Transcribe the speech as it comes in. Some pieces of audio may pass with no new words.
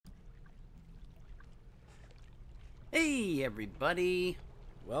Hey everybody,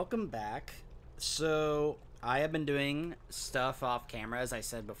 welcome back. So I have been doing stuff off camera, as I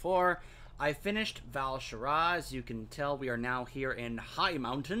said before. I finished Val Shiraz. As you can tell, we are now here in High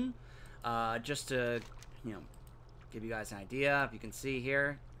Mountain. Just to, give you guys an idea. If you can see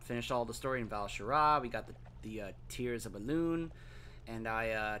here, finished all the story in Val Shiraz. We got the Tears of Elune, and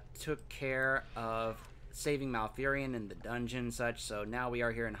I took care of saving Malfurion in the dungeon and such. So now we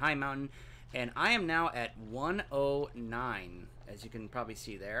are here in High Mountain. And I am now at 109, as you can probably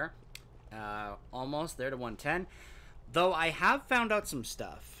see there. Almost there to 110. Though I have found out some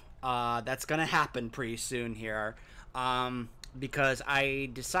stuff that's going to happen pretty soon here. Because I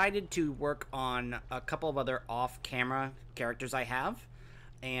decided to work on a couple of other off-camera characters I have.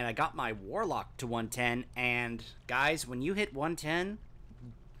 And I got my Warlock to 110. And guys, when you hit 110...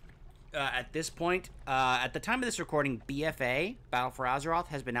 at this point, at the time of this recording, BFA, Battle for Azeroth,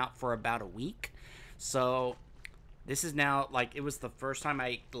 has been out for about a week. So, this is now, it was the first time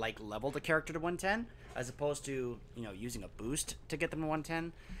I, leveled a character to 110, as opposed to, using a boost to get them to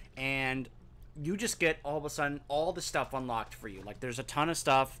 110. And you just get, all of a sudden, all the stuff unlocked for you. There's a ton of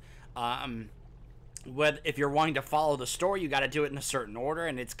stuff. If you're wanting to follow the story, you got to do it in a certain order,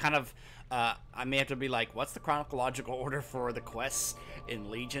 and it's kind of... I may have to be like, what's the chronological order for the quests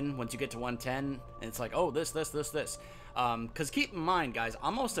in Legion once you get to 110? And it's like, oh, this. Because keep in mind, guys,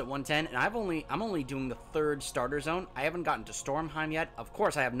 I'm almost at 110, and I'm only doing the 3rd starter zone. I haven't gotten to Stormheim yet. Of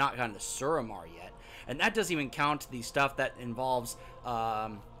course, I have not gotten to Suramar yet. And that doesn't even count the stuff that involves...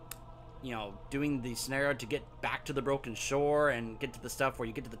 doing the scenario to get back to the Broken Shore and get to the stuff where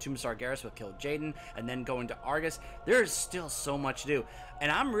you get to the Tomb of Sargeras with Kill Jaden and then go into Argus. There's still so much to do.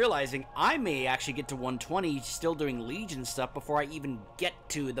 And I'm realizing I may actually get to 120 still doing Legion stuff before I even get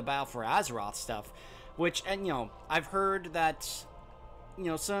to the Battle for Azeroth stuff. Which, and I've heard that,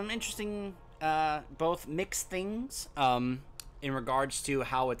 some interesting, both mixed things, in regards to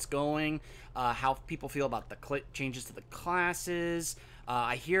how it's going, how people feel about the changes to the classes.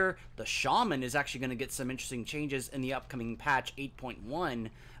 I hear the Shaman is actually going to get some interesting changes in the upcoming patch 8.1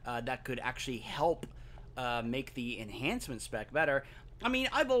 that could actually help make the enhancement spec better. I mean,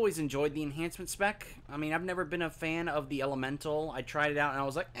 I've always enjoyed the enhancement spec. I mean, I've never been a fan of the Elemental. I tried it out and I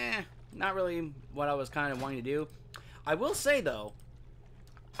was like, not really what I was kind of wanting to do. I will say, though,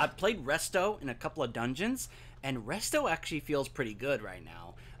 I've played Resto in a couple of dungeons, and Resto actually feels pretty good right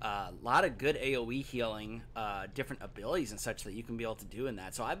now. A lot of good AoE healing, different abilities and such that you can be able to do in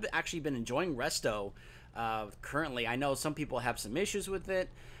that. So I've actually been enjoying Resto currently. I know some people have some issues with it.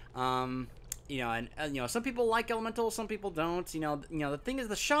 Some people like Elemental, some people don't. The thing is,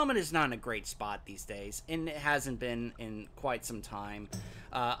 the Shaman is not in a great spot these days, and it hasn't been in quite some time.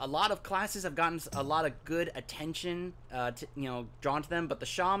 A lot of classes have gotten a lot of good attention, drawn to them, but the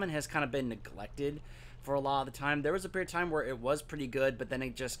Shaman has kind of been neglected for a lot of the time. There was a period of time where it was pretty good, but then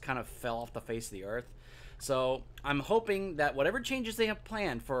it just kind of fell off the face of the earth. So I'm hoping that whatever changes they have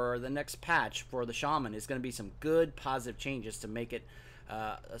planned for the next patch for the Shaman is going to be some good, positive changes to make it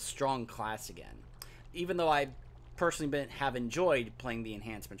a strong class again. Even though I personally have enjoyed playing the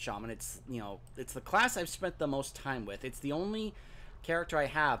Enhancement Shaman, it's the class I've spent the most time with. It's the only character I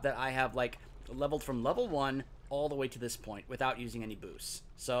have that I have leveled from level 1 all the way to this point without using any boosts.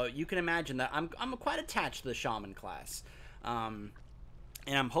 So you can imagine that I'm quite attached to the Shaman class. And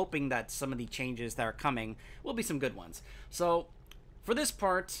I'm hoping that some of the changes that are coming will be some good ones. So for this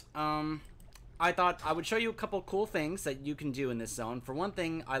part, I thought I would show you a couple cool things that you can do in this zone. For one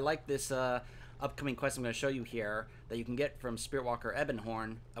thing, I like this upcoming quest I'm going to show you here that you can get from Spiritwalker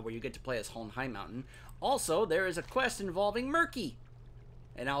Ebonhorn, where you get to play as Holn High Mountain. Also, there is a quest involving Murky,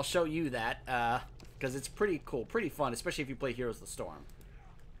 and I'll show you that because it's pretty cool, pretty fun, especially if you play Heroes of the Storm.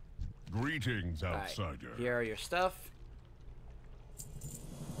 Greetings, outsider. Right, here are your stuff.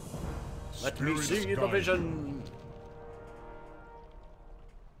 Let Spirits me see the vision.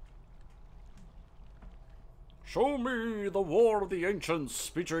 Show me the War of the Ancients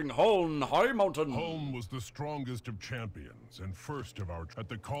featuring Holn High Mountain. Holn was the strongest of champions and first of our... At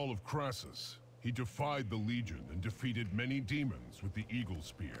the call of Crassus, he defied the Legion and defeated many demons with the Eagle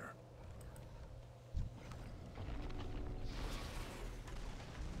Spear.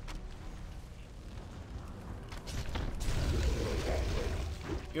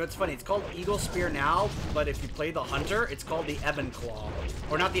 It's funny, it's called Eagle Spear now, but if you play the Hunter, it's called the Ebon Claw.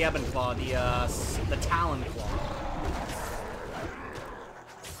 Or not the Ebon Claw, the Talon Claw.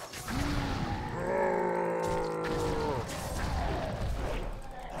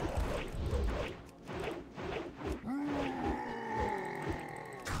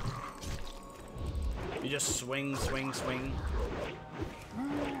 You just swing, swing, swing.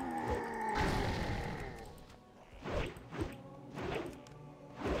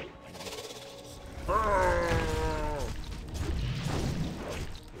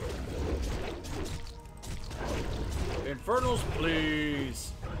 Infernals,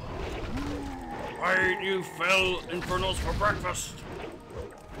 please. I eat you fell Infernals for breakfast.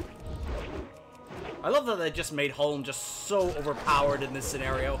 I love that they just made Home just so overpowered in this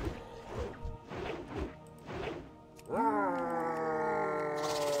scenario.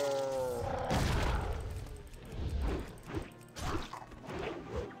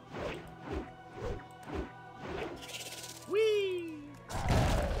 Whee!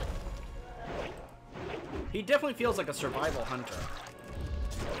 He definitely feels like a survival hunter.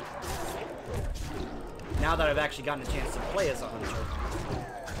 Now that I've actually gotten a chance to play as a hunter.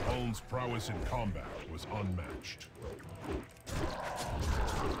 Hone's prowess in combat was unmatched.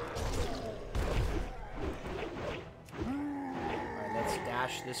 Alright, let's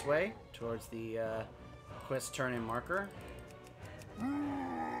dash this way towards the quest turn-in marker.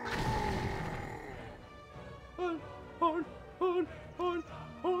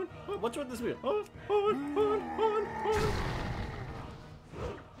 What's with this wheel?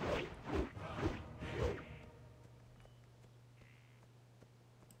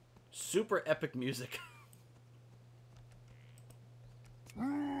 Super epic music.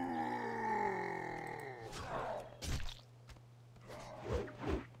 Alright.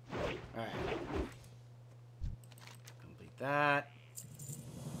 Complete that.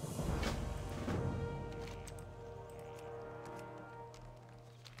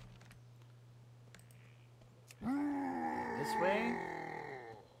 This way.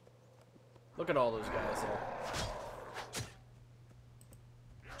 Look at all those guys there.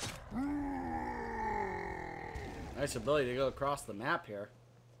 Nice ability to go across the map here.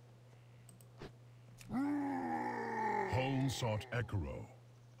 Hone sought Ekiro,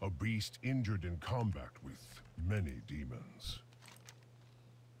 a beast injured in combat with many demons.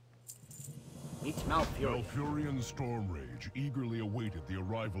 Meet Malfurion. Malfurion's Stormrage eagerly awaited the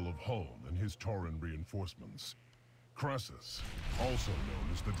arrival of Hone and his Tauren reinforcements. Crassus, also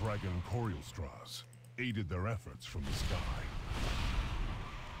known as the Dragon Coriolstras, aided their efforts from the sky.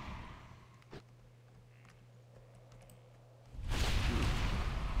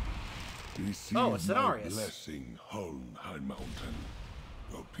 Oh, it's Receive my Cenarius. blessing, Hone High Mountain.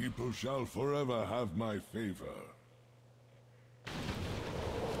 Your people shall forever have my favor.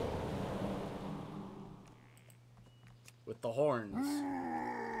 With the horns.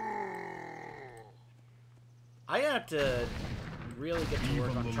 I have to really get to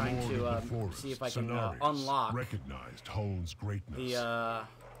work Even on the trying Lord to of the Forest, see if I can Cenarius, unlock recognized Hone's greatness. the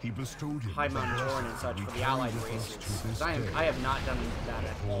He bestowed him High with Mountain a Tauren and blessing such we for the carry allied with us races. to 'Cause this I day, have not done that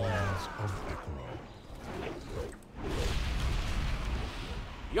at all. Horns of Ekiro.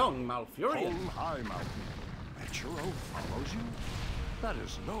 Young Malfurion. Home High Mountain. A churro follows you? That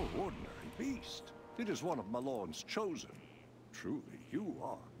is no ordinary beast. It is one of Malorn's chosen. Truly, you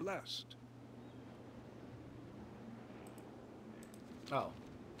are blessed. Oh.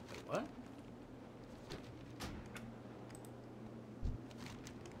 Wait, what?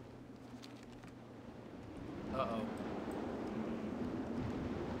 Uh-oh.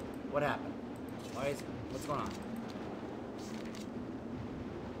 What happened? Why is... What's going on?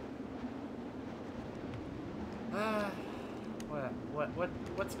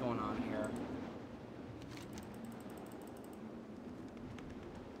 What's going on here?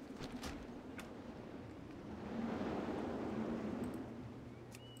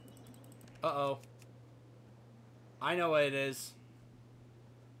 Uh-oh. I know what it is.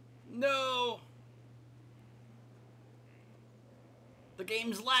 No! The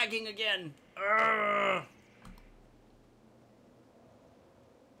game's lagging again. Urgh.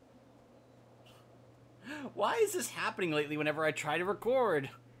 Why is this happening lately whenever I try to record?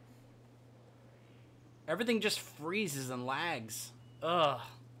 Everything just freezes and lags. Ugh.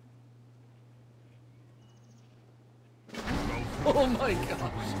 Oh my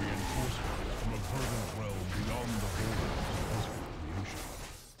gosh. From a verdant realm beyond the borders of physical creation.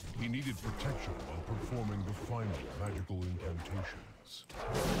 He needed protection while performing the final magical incantations.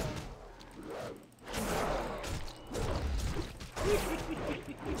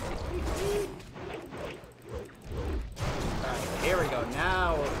 Alright, here we go.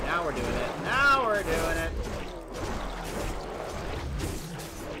 Now we're doing it. Now we're doing it.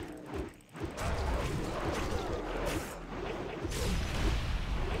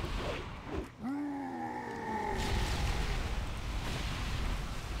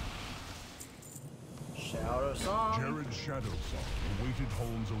 Shadow Song. Jared's Shadow Song awaited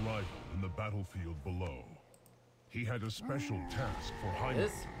Hone's arrival in the battlefield below. He had a special task for High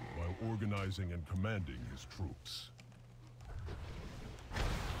This? Mountain while organizing and commanding his troops.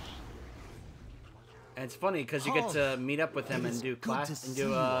 And it's funny because you get to meet up with him and do class and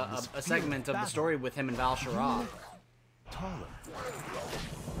do a segment of the story with him and Val Sharaf. Talon.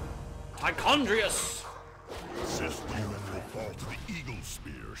 Tichondrius! Assist you and will fall to the Eagle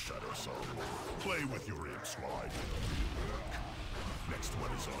Spear, Shadow Soul. Play with your ink slide. Next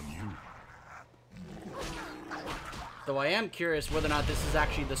one is on you. Though I am curious whether or not this is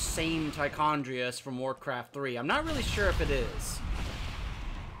actually the same Tichondrius from Warcraft 3. I'm not really sure if it is.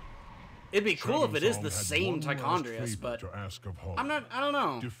 It'd be cool if it is the same Tichondrius, but I don't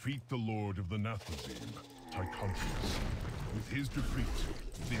know. Defeat the Lord of the Nathazim, Tichondrius. With his defeat,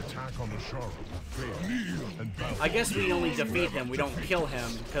 the attack on the Shara will fail. And I guess we only defeat him, we don't kill him,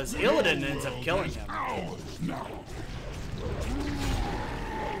 because Illidan ends up killing him.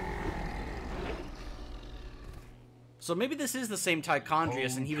 So maybe this is the same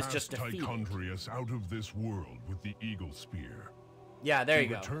Tichondrius and he was just defeated. Tichondrius out of this world with the Eagle Spear. Yeah, there you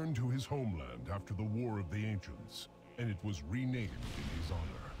go. He returned to his homeland after the War of the Ancients, and it was renamed in his honor.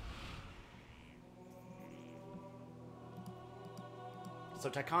 So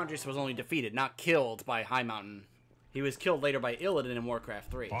Tichondrius was only defeated, not killed by High Mountain. He was killed later by Illidan in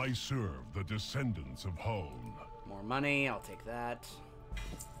Warcraft 3. I serve the descendants of Hone. More money, I'll take that.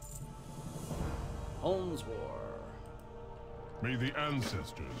 Hone's War. May the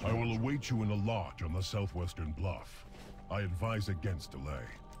ancestors, I will await you in a lodge on the southwestern bluff. I advise against delay.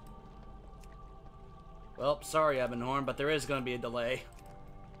 Well, sorry, Ebonhorn, but there is going to be a delay.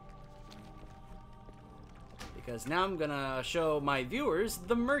 Because now I'm going to show my viewers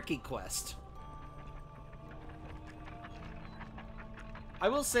the Murky quest. I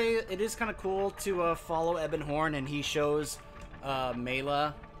will say it is kind of cool to follow Ebonhorn, and he shows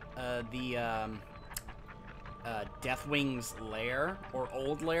Mela the Deathwing's lair, or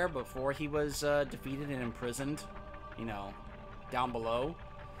old lair, before he was defeated and imprisoned, you know, down below.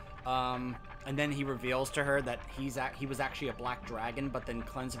 And then he reveals to her that he was actually a black dragon, but then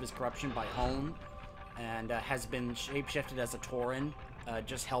cleansed of his corruption by Hone, and has been shapeshifted as a Tauren,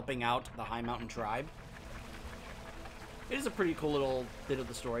 just helping out the High Mountain tribe. It is a pretty cool little bit of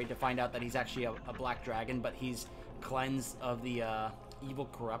the story to find out that he's actually a black dragon, but he's cleansed of the evil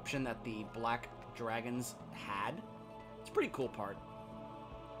corruption that the black dragons had. It's a pretty cool part.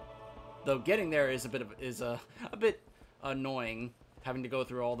 Though getting there is a bit annoying, having to go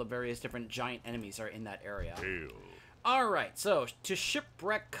through all the various different giant enemies that are in that area. Alright, so to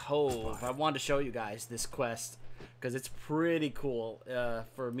Shipwreck Cove, I wanted to show you guys this quest because it's pretty cool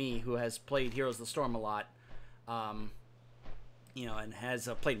for me, who has played Heroes of the Storm a lot, you know, and has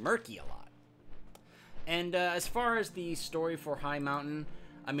played Murky a lot. And as far as the story for High Mountain,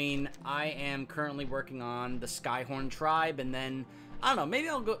 I mean, I am currently working on the Skyhorn tribe, and then I don't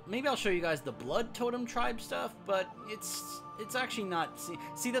know, maybe I'll show you guys the Blood Totem tribe stuff, but it's actually not.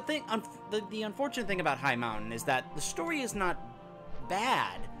 See the thing, the unfortunate thing about High Mountain is that the story is not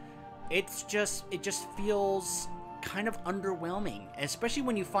bad. It just feels kind of underwhelming, especially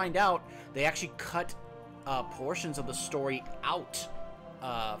when you find out they actually cut portions of the story out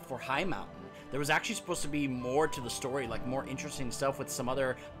for High Mountain. There was actually supposed to be more to the story, like more interesting stuff with some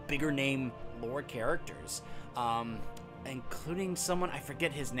other bigger name lore characters, including someone, I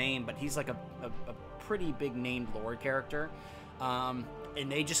forget his name, but he's like a pretty big named lore character, and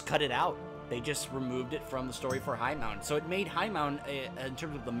they just cut it out. They just removed it from the story for High Mountain. So it made High Mountain, in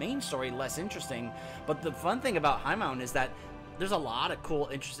terms of the main story, less interesting. But the fun thing about High Mountain is that there's a lot of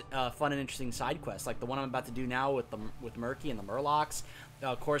cool, fun and interesting side quests, like the one I'm about to do now with Murky and the Murlocs.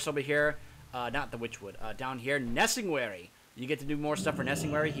 Of course, over here, not the Witchwood, down here, Nessingwary. You get to do more stuff for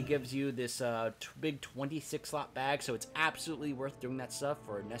Nessingwary. He gives you this big 26-slot bag, so it's absolutely worth doing that stuff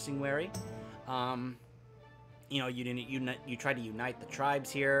for Nessingwary. You know, you try to unite the tribes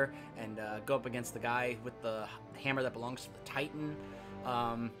here and go up against the guy with the hammer that belongs to the Titan.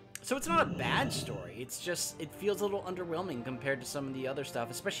 So it's not a bad story. It's just, it feels a little underwhelming compared to some of the other stuff,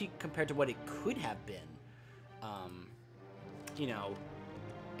 especially compared to what it could have been. You know,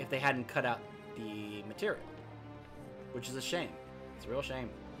 if they hadn't cut out the material, which is a shame. It's a real shame.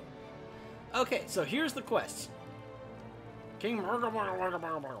 Okay, so here's the quest. King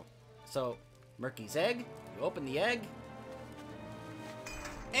So, Murky's egg. You open the egg.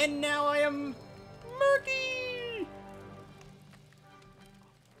 And now I am Murky!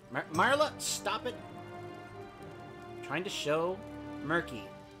 Marla, stop it. I'm trying to show Murky.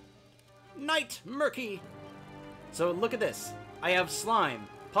 Knight Murky! So look at this. I have Slime,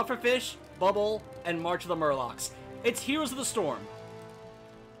 Pufferfish, Bubble, and March of the Murlocs. It's Heroes of the Storm.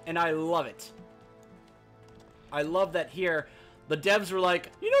 And I love it. I love that here, the devs were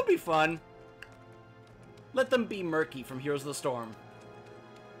like, you know what'd be fun? Let them be Murky from Heroes of the Storm.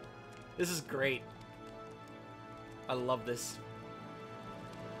 This is great. I love this.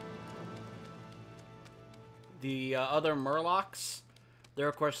 The other Murlocs, they're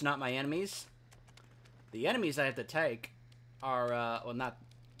of course not my enemies. The enemies I have to take are, well, not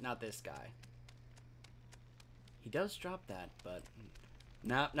this guy. He does drop that, but...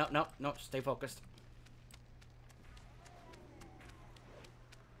 No, stay focused.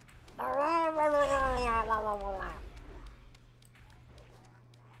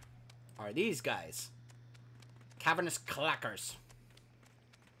 Are these guys? Cavernous clackers.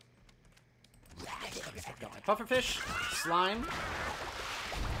 Got my pufferfish. Slime.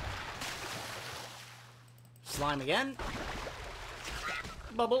 Slime again.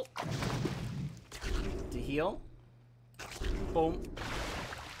 Bubble. To heal. Boom.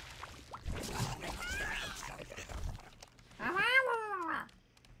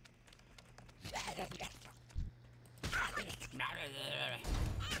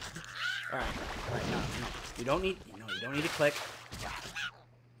 Alright, no. You don't need to click.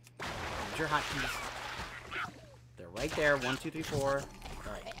 Use your hotkeys. They're right there. 1, 2, 3, 4.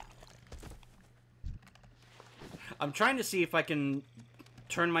 Alright. I'm trying to see if I can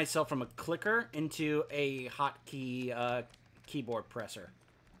turn myself from a clicker into a hotkey keyboard presser.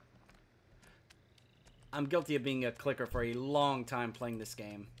 I'm guilty of being a clicker for a long time playing this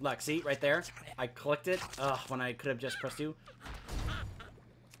game. Look, see, right there? I clicked it when I could have just pressed U.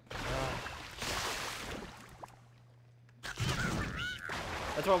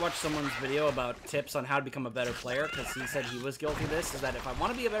 That's why I watched someone's video about tips on how to become a better player, because he said he was guilty of this, is that if I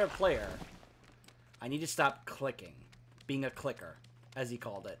want to be a better player, I need to stop clicking. Being a clicker, as he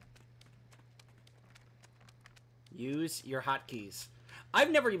called it. Use your hotkeys. I've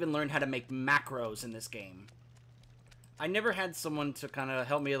never even learned how to make macros in this game. I never had someone to kind of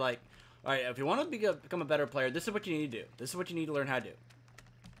help me like, alright, if you want to become a better player, this is what you need to do. This is what you need to learn how to do.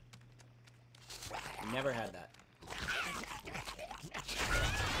 Never had that.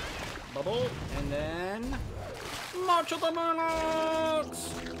 Bubble, and then... March of the Murlocs!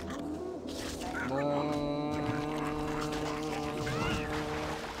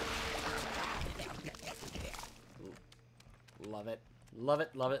 Love it. Love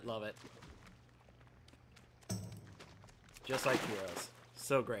it, love it, love it. Just like Heroes.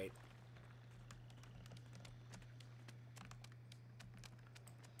 So great.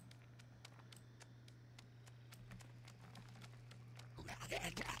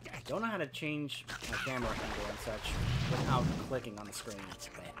 I don't know how to change my camera angle and such without clicking on the screen.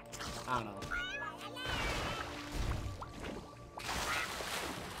 I don't know.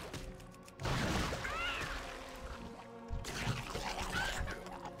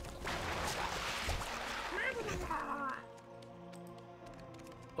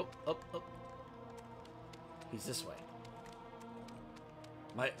 Oh. He's this way.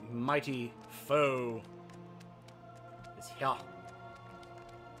 My mighty foe is here.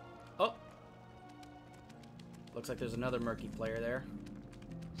 Oh! Looks like there's another murky player there.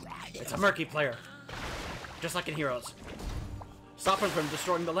 It's a murky player! Just like in Heroes. Stop him from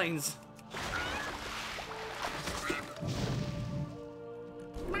destroying the lanes!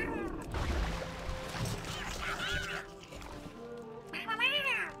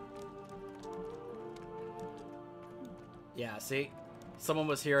 Yeah, see? Someone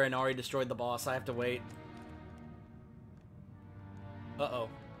was here and already destroyed the boss. I have to wait. Uh-oh.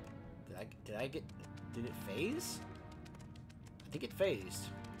 Did it phase? I think it phased.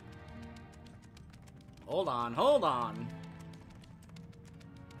 Hold on.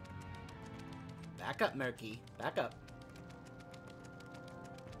 Back up, Murky. Back up.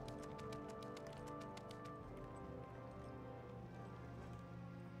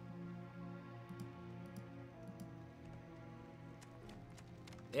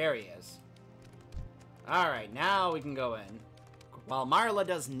 There he is. Alright, now we can go in. While Marla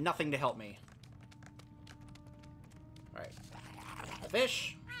does nothing to help me. Alright.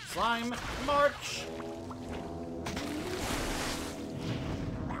 Fish. Slime. March.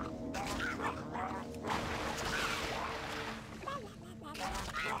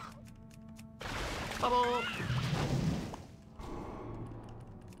 Bubble.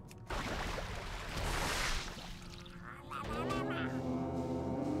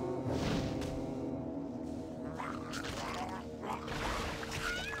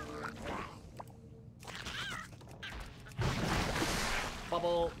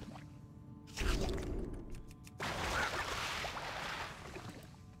 Bubble.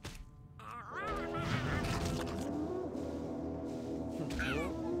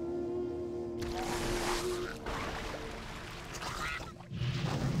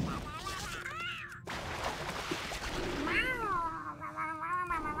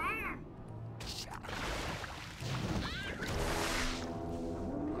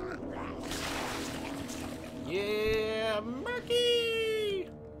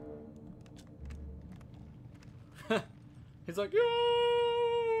 He's like,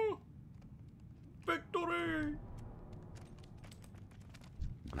 yeah! Victory!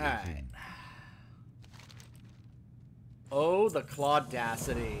 Alright. Oh, the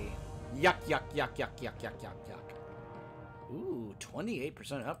Claudacity. Yuck, yuck, yuck, yuck, yuck, yuck, yuck, yuck. Ooh,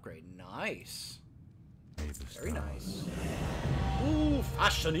 28% upgrade. Nice. Very nice. Ooh,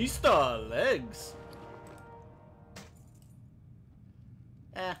 fashionista legs.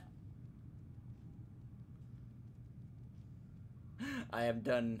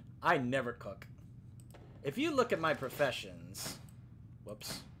 I never cook. If you look at my professions,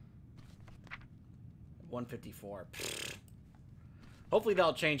 whoops, 154. Hopefully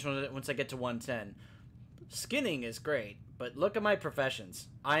that'll change once I get to 110. Skinning is great, but look at my professions.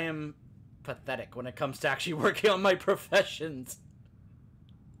 I am pathetic when it comes to actually working on my professions.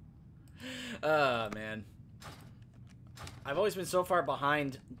 Man. I've always been so far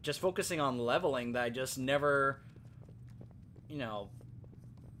behind just focusing on leveling that I just never, you know,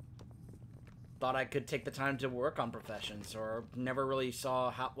 thought I could take the time to work on professions, or never really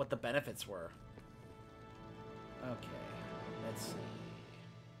saw what the benefits were. Okay, let's see.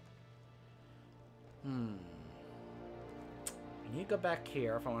 I need to go back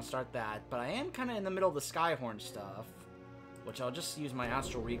here if I want to start that, but I am kind of in the middle of the Skyhorn stuff, which I'll just use my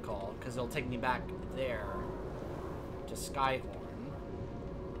Astral Recall, because it'll take me back there to Skyhorn.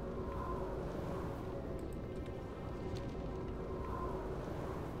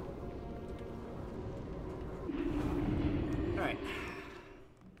 Alright.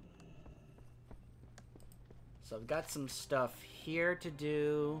 So I've got some stuff here to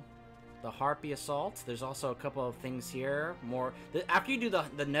do. The Harpy Assault. There's also a couple of things here. After you do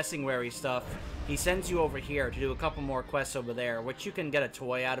the Nessingwary stuff, he sends you over here to do a couple more quests over there, which you can get a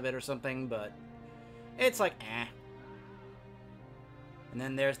toy out of it or something, but it's like, eh. And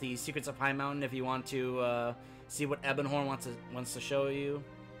then there's the Secrets of High Mountain if you want to see what Ebonhorn wants to show you.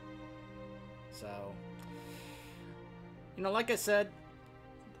 So, you know, like I said,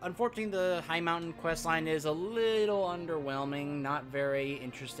 unfortunately, the High Mountain questline is a little underwhelming, not very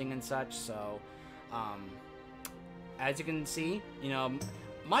interesting and such, so, as you can see, you know,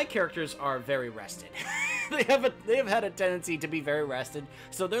 my characters are very rested. they have had a tendency to be very rested,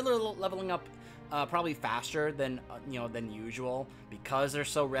 so they're leveling up probably faster than, than usual, because they're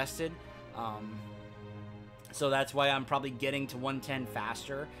so rested, so that's why I'm probably getting to 110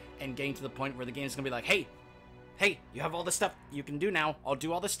 faster, and getting to the point where the game's gonna be like, hey, you have all this stuff you can do now. I'll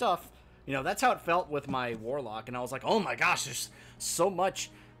do all this stuff. You know, that's how it felt with my Warlock. And I was like, oh my gosh, there's so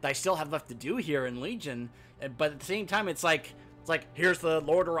much that I still have left to do here in Legion. But at the same time, it's like, here's the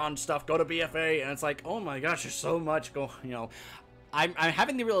Lordaeron stuff. Go to BFA. And it's like, oh my gosh, there's so much I'm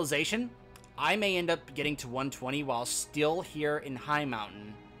having the realization I may end up getting to 120 while still here in High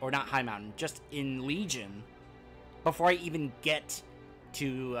Mountain. Or not High Mountain, just in Legion. Before I even get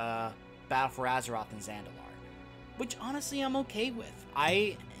to Battle for Azeroth and Zandalar. Which, honestly, I'm okay with.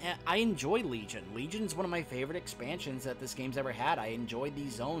 I enjoy Legion. Legion's one of my favorite expansions that this game's ever had. I enjoy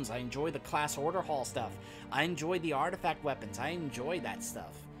these zones. I enjoy the Class Order Hall stuff. I enjoy the artifact weapons. I enjoy that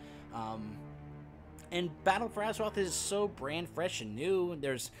stuff. And Battle for Azeroth is so brand fresh and new.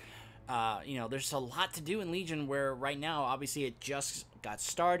 There's, there's a lot to do in Legion where right now, obviously, it just got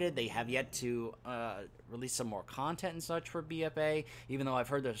started. They have yet to release some more content and such for BFA, even though I've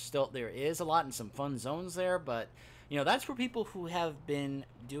heard there is a lot and some fun zones there, but that's for people who have been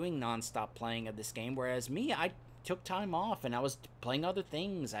doing non-stop playing of this game, whereas me, I took time off and I was playing other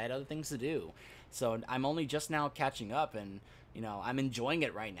things. I had other things to do, so I'm only just now catching up, and I'm enjoying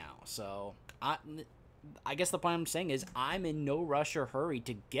it right now. So I guess the point I'm saying is I'm in no rush or hurry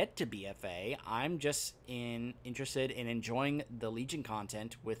to get to BFA. I'm just interested in enjoying the Legion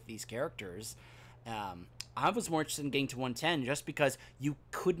content with these characters. I was more interested in getting to 110 just because you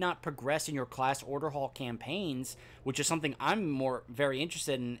could not progress in your Class Order Hall campaigns, which is something I'm very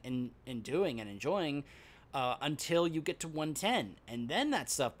interested in doing and enjoying, until you get to 110. And then that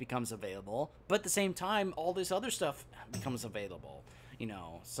stuff becomes available, but at the same time, all this other stuff becomes available,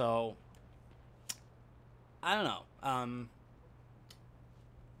 so I don't know.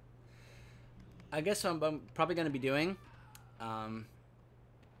 I guess I'm probably going to be doing,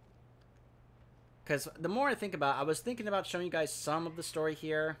 because the more I think about it, I was thinking about showing you guys some of the story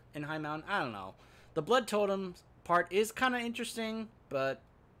here in High Mountain. I don't know. The Blood Totem part is kind of interesting, but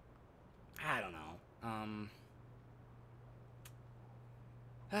I don't know.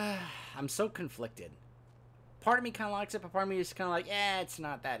 I'm so conflicted. Part of me kind of likes it, but part of me is kind of like, it's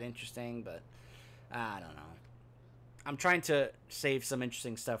not that interesting, but I don't know. I'm trying to save some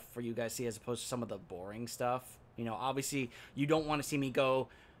interesting stuff for you guys to see as opposed to some of the boring stuff. Obviously, you don't want to see me go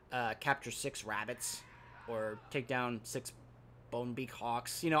capture 6 rabbits or take down 6 Bonebeak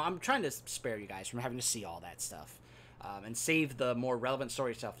Hawks. You know, I'm trying to spare you guys from having to see all that stuff, and save the more relevant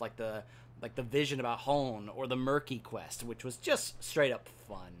story stuff like the vision about Hone or the Murky quest, which was just straight up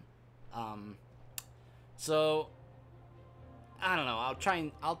fun. So I don't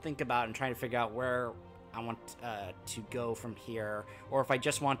know. I'll think about and try to figure out where I want to go from here, or if I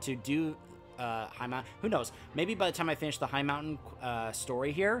just want to do High Mountain. Who knows? Maybe by the time I finish the High Mountain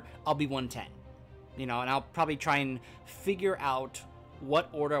story here, I'll be 110. You know, and I'll probably try and figure out what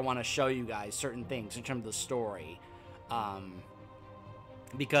order I want to show you guys certain things in terms of the story.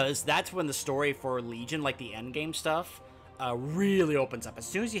 Because that's when the story for Legion, like the endgame stuff, really opens up. As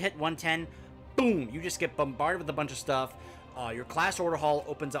soon as you hit 110, boom, you just get bombarded with a bunch of stuff. Your class order hall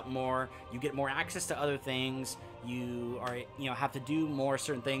opens up more. You get more access to other things. You have to do more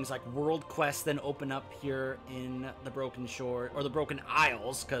certain things, like world quests then open up here in the Broken Shore, or the Broken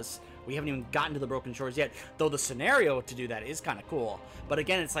Isles, because we haven't even gotten to the Broken Shores yet, though the scenario to do that is kind of cool. But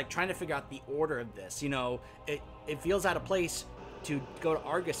again, it's like trying to figure out the order of this. You know, it feels out of place to go to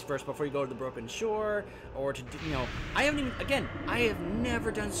Argus first before you go to the Broken Shore, or to do, you know, I have never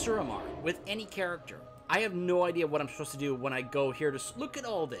done Suramar with any character. I have no idea what I'm supposed to do when I go here to look at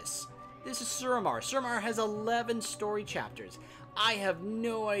all this. This is Suramar. Suramar has 11 story chapters. I have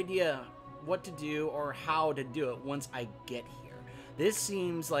no idea what to do or how to do it once I get here. This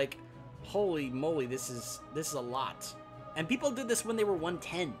seems like, holy moly, this is a lot. And people did this when they were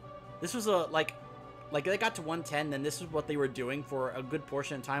 110. This was like they got to 110, then this is what they were doing for a good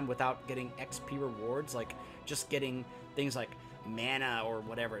portion of time without getting XP rewards, like just getting things like mana or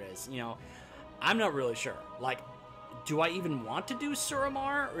whatever it is, you know. I'm not really sure. Like, do I even want to do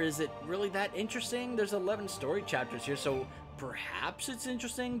Suramar, or is it really that interesting? There's 11 story chapters here, so perhaps it's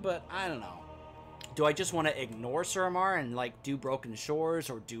interesting, but I don't know. Do I just want to ignore Suramar and, like, do Broken Shores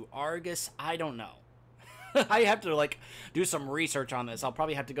or do Argus? I don't know. I have to, like, do some research on this. I'll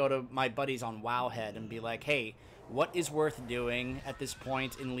probably have to go to my buddies on Wowhead and be like, hey, what is worth doing at this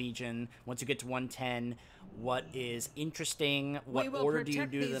point in Legion once you get to 110? What is interesting? What order do you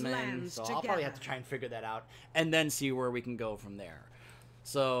do them in? So I'll probably have to try and figure that out and then see where we can go from there.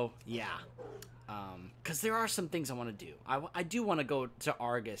 So, yeah. Because there are some things I want to do. I do want to go to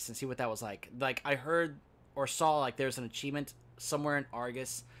Argus and see what that was like. Like, I heard or saw, like, there's an achievement somewhere in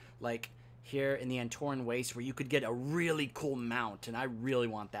Argus, like, here in the Antoran Waste, where you could get a really cool mount, and I really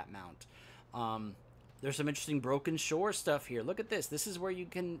want that mount. There's some interesting Broken Shore stuff here. Look at this. This is where you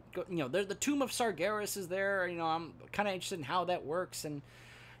can go, you know, the Tomb of Sargeras is there. You know, I'm kind of interested in how that works, and,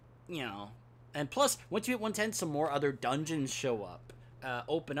 you know, and plus, once you hit 110, some more other dungeons show up,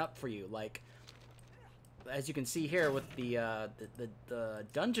 open up for you. Like, as you can see here with the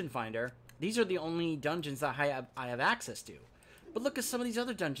Dungeon Finder, these are the only dungeons that I have access to. But look at some of these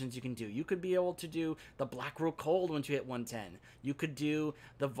other dungeons you can do. You could be able to do the Black Rook Cold once you hit 110. You could do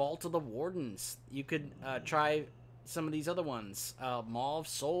the Vault of the Wardens. You could try some of these other ones. Maw of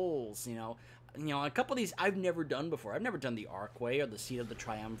Souls, you know, a couple of these I've never done before. I've never done the Archway or the Seat of the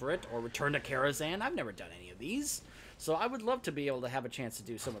Triumvirate or Return to Karazhan. I've never done any of these. So I would love to be able to have a chance to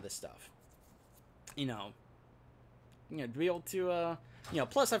do some of this stuff. To be able to,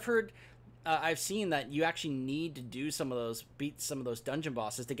 plus I've heard... I've seen that you actually need to do beat some of those dungeon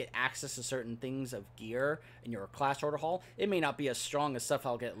bosses to get access to certain things of gear in your class order hall. It may not be as strong as stuff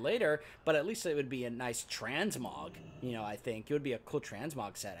I'll get later, but at least it would be a nice transmog. I think it would be a cool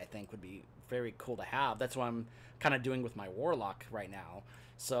transmog set. I think would be very cool to have. That's what I'm kind of doing with my warlock right now.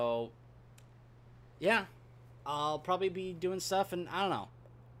 So, yeah, I'll probably be doing stuff, and I don't know.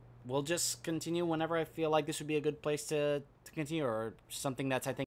 We'll just continue whenever I feel like this would be a good place to continue, or something that's, I think,